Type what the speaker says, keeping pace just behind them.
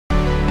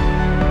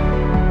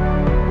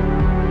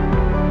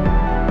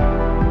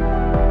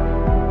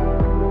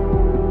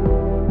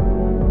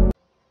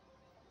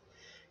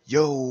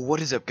Yo, what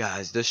is up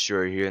guys?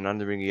 Destroyer here, and I'm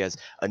gonna bring you guys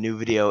a new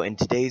video, and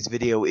today's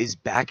video is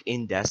back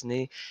in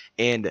Destiny,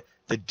 and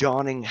the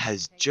Dawning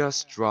has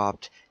just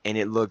dropped, and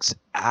it looks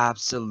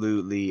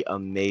absolutely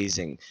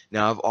amazing.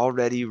 Now, I've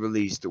already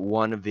released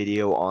one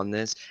video on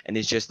this, and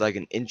it's just like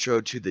an intro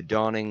to the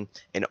Dawning,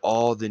 and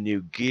all the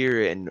new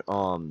gear, and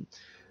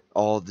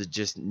all the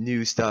just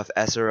new stuff.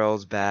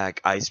 SRL's back,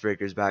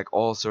 Icebreaker's back,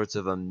 all sorts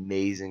of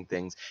amazing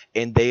things,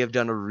 and they have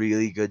done a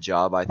really good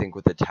job, I think,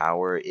 with the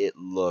tower. It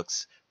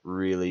looks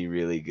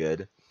really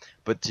good.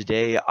 But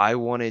today I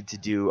wanted to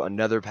do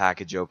another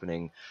package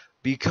opening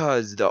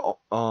because the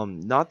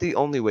not the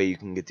only way you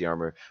can get the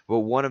armor, but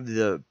one of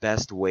the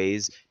best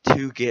ways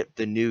to get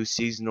the new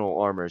seasonal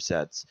armor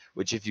sets,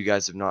 which if you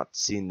guys have not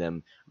seen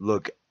them,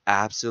 look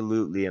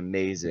absolutely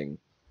amazing,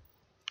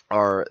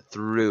 are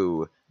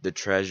through the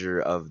treasure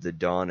of the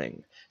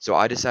Dawning. So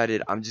I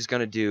decided I'm just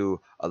gonna do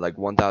a like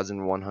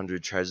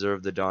 1100 treasure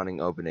of the Dawning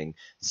opening,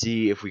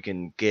 see if we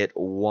can get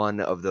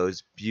one of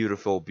those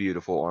beautiful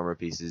armor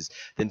pieces.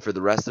 Then for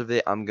the rest of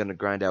it, I'm gonna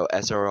grind out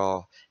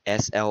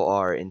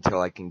SLR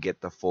until I can get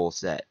the full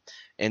set.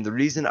 And the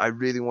reason I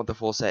really want the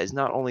full set is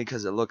not only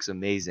because it looks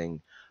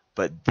amazing,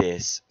 but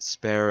this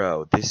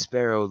sparrow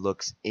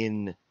looks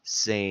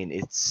insane.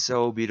 It's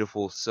so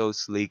beautiful, so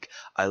sleek.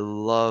 I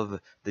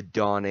love the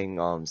Dawning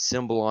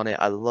symbol on it.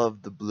 I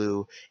love the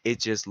blue. It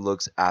just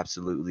looks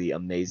absolutely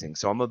amazing.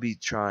 So I'm gonna be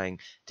trying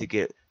to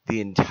get the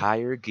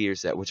entire gear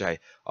set, which I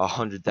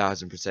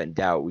 100,000%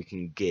 doubt we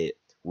can get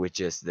with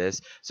just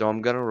this. So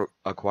I'm gonna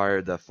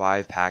acquire the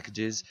 5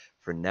 packages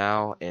for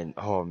now, and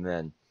oh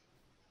man,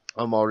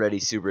 I'm already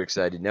super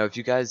excited. Now, if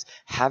you guys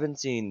haven't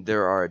seen,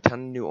 there are a ton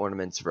of new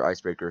ornaments for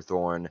Icebreaker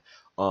Thorn,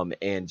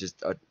 and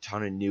just a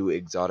ton of new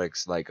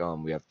exotics, like,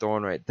 we have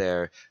Thorn right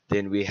there,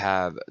 then we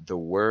have the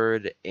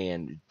Word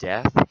and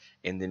Death,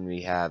 and then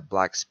we have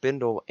Black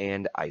Spindle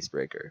and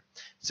Icebreaker.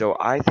 So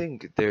I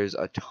think there's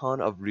a ton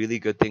of really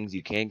good things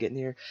you can get in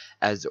here,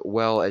 as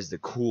well as the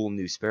cool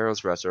new Sparrows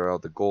for SRL,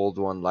 the gold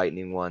one,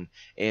 lightning one,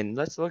 and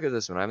let's look at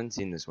this one. I haven't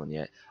seen this one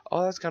yet.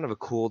 Oh, that's kind of a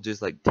cool,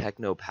 just like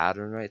techno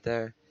pattern right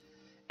there.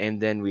 And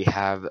then we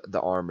have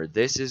the armor.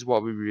 This is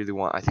what we really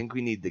want. I think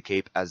we need the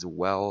cape as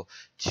well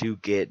to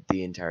get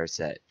the entire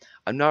set.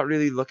 I'm not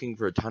really looking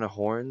for a ton of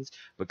horns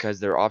because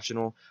they're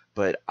optional,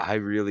 but I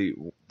really,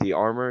 the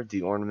armor,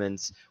 the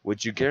ornaments,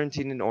 which you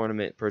guaranteed an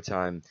ornament per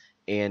time,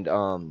 and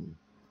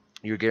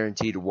you're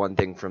guaranteed one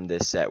thing from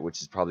this set,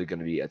 which is probably going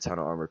to be a ton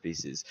of armor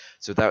pieces.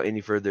 So without any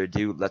further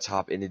ado, let's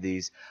hop into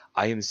these.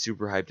 I am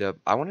super hyped up.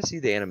 I want to see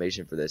the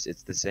animation for this.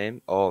 It's the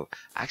same. Oh,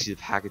 actually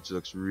the package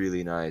looks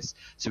really nice.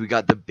 So we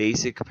got the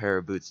basic pair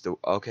of boots.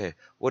 Okay,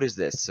 what is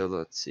this? So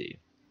let's see.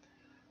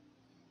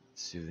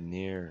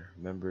 Souvenir,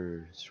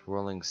 remember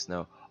swirling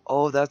snow.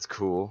 Oh, that's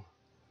cool.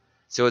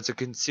 So it's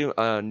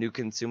a new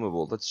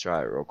consumable. Let's try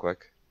it real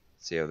quick.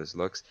 See how this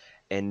looks.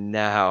 And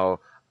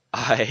now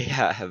I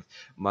have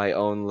my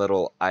own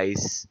little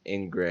ice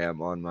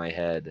engram on my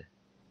head.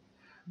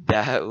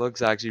 That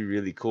looks actually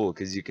really cool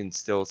because you can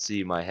still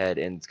see my head,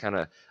 and it's kind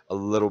of a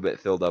little bit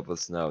filled up with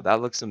snow.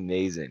 That looks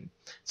amazing.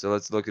 So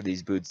let's look at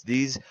these boots.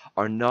 These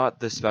are not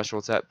the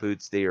special set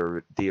boots. They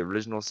are the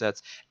original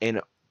sets,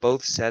 and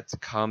both sets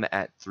come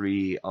at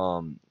 3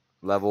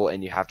 level,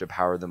 and you have to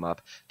power them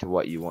up to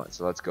what you want.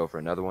 So let's go for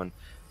another one.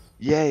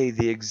 Yay,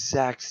 the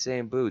exact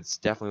same boots.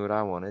 Definitely what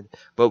I wanted.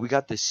 But we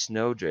got the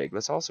snow drake.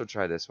 Let's also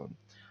try this one.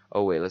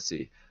 Oh, wait, let's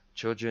see.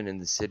 Children in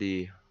the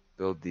city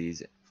build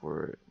these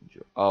for...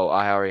 Oh,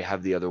 I already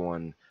have the other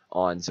one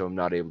on, so I'm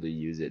not able to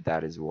use it.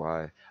 That is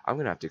why. I'm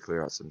going to have to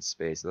clear out some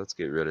space. Let's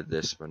get rid of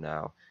this for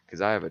now,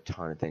 because I have a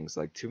ton of things,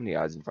 like too many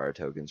Eyes and Fire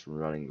tokens from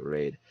running the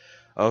raid.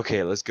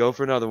 Okay, let's go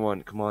for another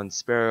one. Come on,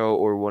 Sparrow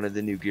or one of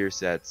the new gear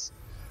sets.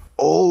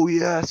 Oh,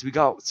 yes, we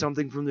got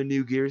something from the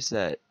new gear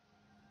set.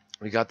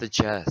 We got the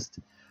chest.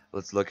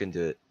 Let's look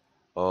into it.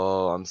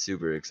 Oh, I'm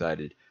super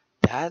excited.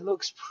 That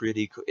looks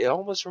pretty cool. It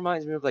almost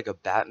reminds me of like a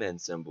Batman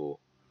symbol.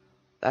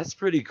 That's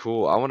pretty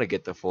cool. I want to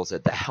get the full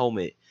set. The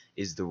helmet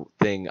is the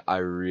thing I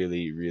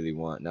really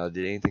want. Now,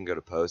 did anything go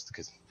to post?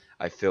 Because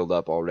I filled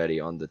up already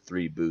on the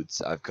 3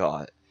 boots I've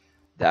got.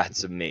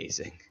 That's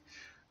amazing.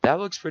 That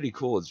looks pretty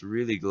cool. It's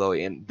really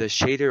glowy, and the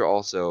shader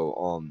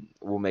also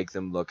will make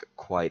them look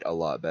quite a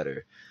lot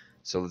better.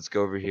 So let's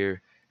go over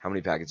here. How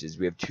many packages?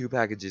 We have 2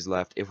 packages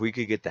left. If we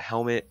could get the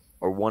helmet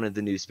or one of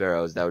the new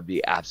sparrows, that would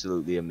be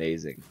absolutely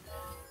amazing.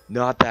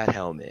 Not that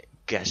helmet.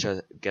 Guess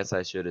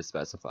I should have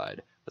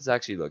specified. Let's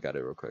actually look at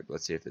it real quick.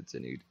 Let's see if it's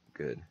any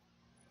good.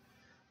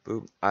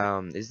 Boop.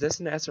 Is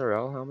this an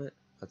SRL helmet?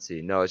 Let's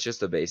see. No, it's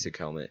just a basic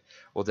helmet.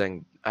 Well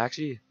then,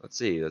 actually, let's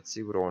see. Let's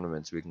see what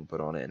ornaments we can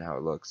put on it and how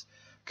it looks.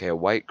 Okay, a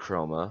white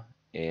chroma,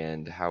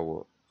 and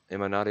how...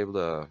 Am I not able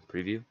to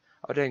preview?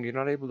 Oh dang, you're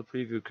not able to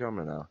preview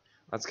chroma now.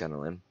 That's kind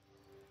of lame.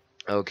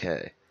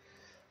 Okay,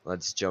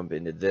 let's jump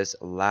into this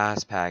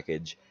last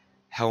package.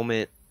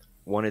 Helmet,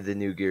 one of the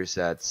new gear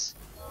sets.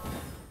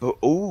 But,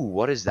 oh,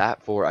 what is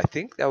that for? I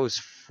think that was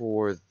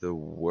for the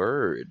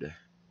word.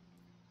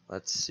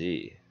 Let's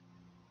see.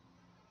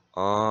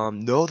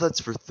 No,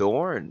 that's for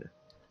Thorn.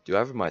 Do I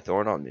have my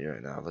Thorn on me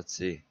right now? Let's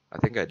see. I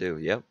think I do.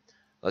 Yep.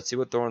 Let's see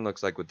what Thorn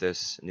looks like with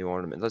this new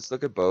ornament. Let's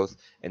look at both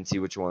and see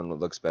which one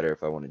looks better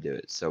if I want to do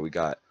it. So we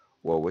got,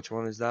 whoa, which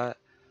one is that?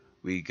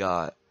 We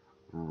got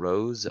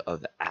Rose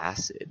of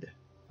Acid.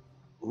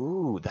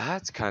 Ooh,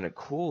 that's kind of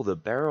cool. The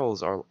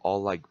barrels are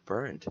all like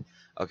burnt.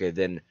 Okay,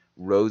 then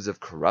Rose of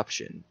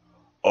Corruption.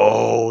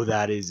 Oh,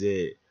 that is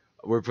it.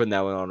 We're putting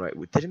that one on right.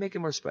 Did it make it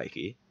more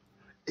spiky?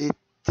 It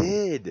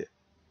did.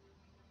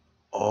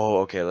 Oh,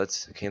 okay,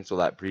 let's cancel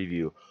that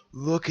preview.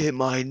 Look at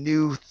my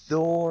new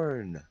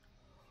Thorn.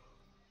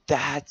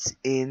 That's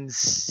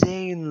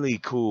insanely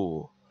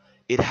cool.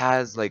 It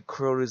has like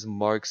Crota's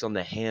marks on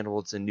the handle.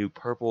 It's a new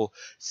purple,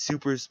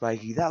 super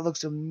spiky. That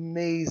looks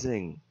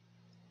amazing.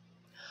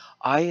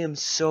 I am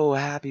so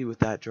happy with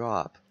that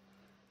drop.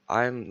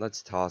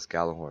 Let's toss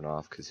Gallahorn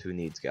off, because who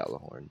needs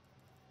Gallahorn?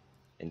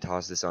 And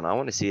toss this on. I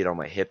want to see it on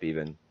my hip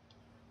even.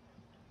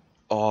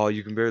 Oh,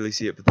 you can barely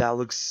see it, but that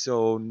looks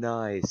so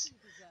nice.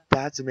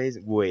 That's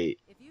amazing. Wait,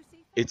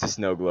 it's a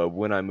snow globe.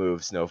 When I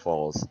move, snow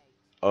falls.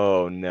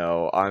 Oh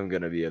no, I'm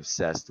gonna be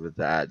obsessed with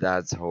that.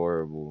 That's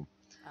horrible.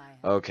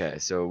 Okay,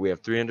 so we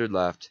have 300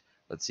 left.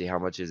 Let's see, how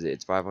much is it?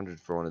 It's 500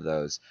 for one of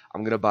those.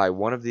 I'm gonna buy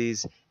one of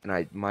these, and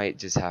I might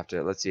just have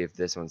to. Let's see if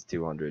this one's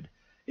 200.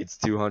 It's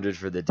 200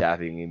 for the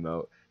dabbing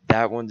emote.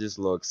 That one just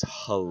looks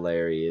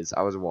hilarious.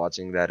 I was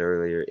watching that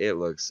earlier. It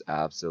looks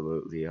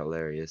absolutely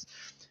hilarious.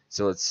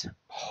 So let's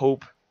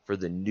hope for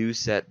the new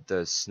set,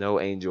 the Snow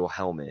Angel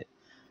helmet.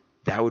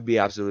 That would be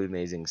absolutely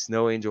amazing.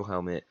 Snow Angel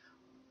helmet,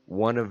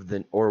 one of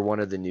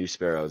the new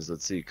sparrows.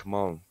 Let's see. Come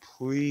on,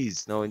 please,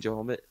 Snow Angel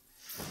helmet.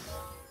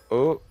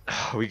 Oh,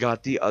 we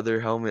got the other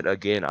helmet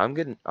again. I'm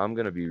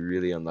gonna be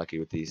really unlucky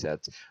with these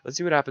sets. Let's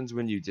see what happens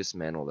when you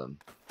dismantle them.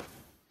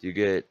 You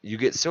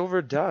get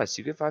silver dust.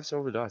 You get 5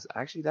 silver dust.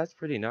 Actually, that's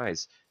pretty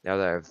nice. Now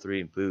that I have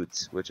 3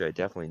 boots, which I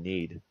definitely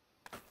need.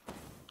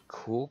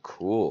 Cool,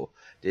 cool.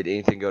 Did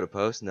anything go to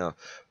post? No.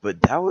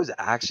 But that was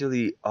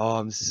actually, oh,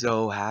 I'm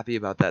so happy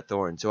about that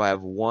Thorn. So I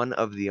have one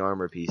of the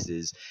armor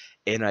pieces,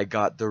 and I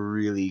got the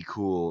really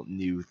cool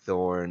new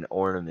Thorn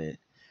ornament.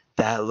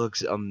 That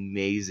looks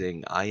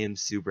amazing. I am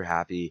super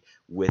happy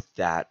with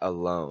that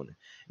alone.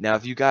 Now,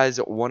 if you guys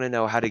want to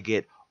know how to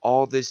get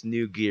all this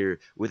new gear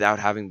without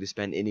having to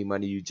spend any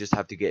money, you just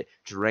have to get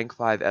to rank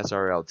 5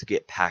 SRL to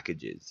get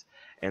packages.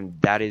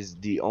 And that is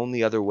the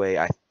only other way,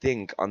 I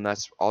think,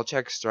 unless I'll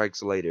check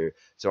strikes later,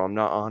 so I'm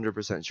not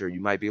 100% sure. You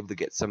might be able to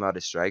get some out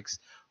of strikes,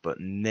 but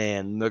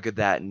man, look at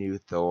that new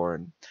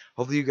Thorn.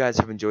 Hopefully you guys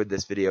have enjoyed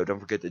this video. Don't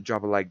forget to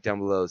drop a like down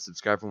below,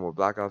 subscribe for more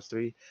Black Ops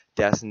 3,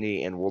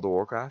 Destiny, and World of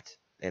Warcraft,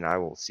 and I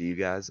will see you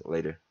guys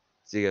later.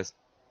 See you guys.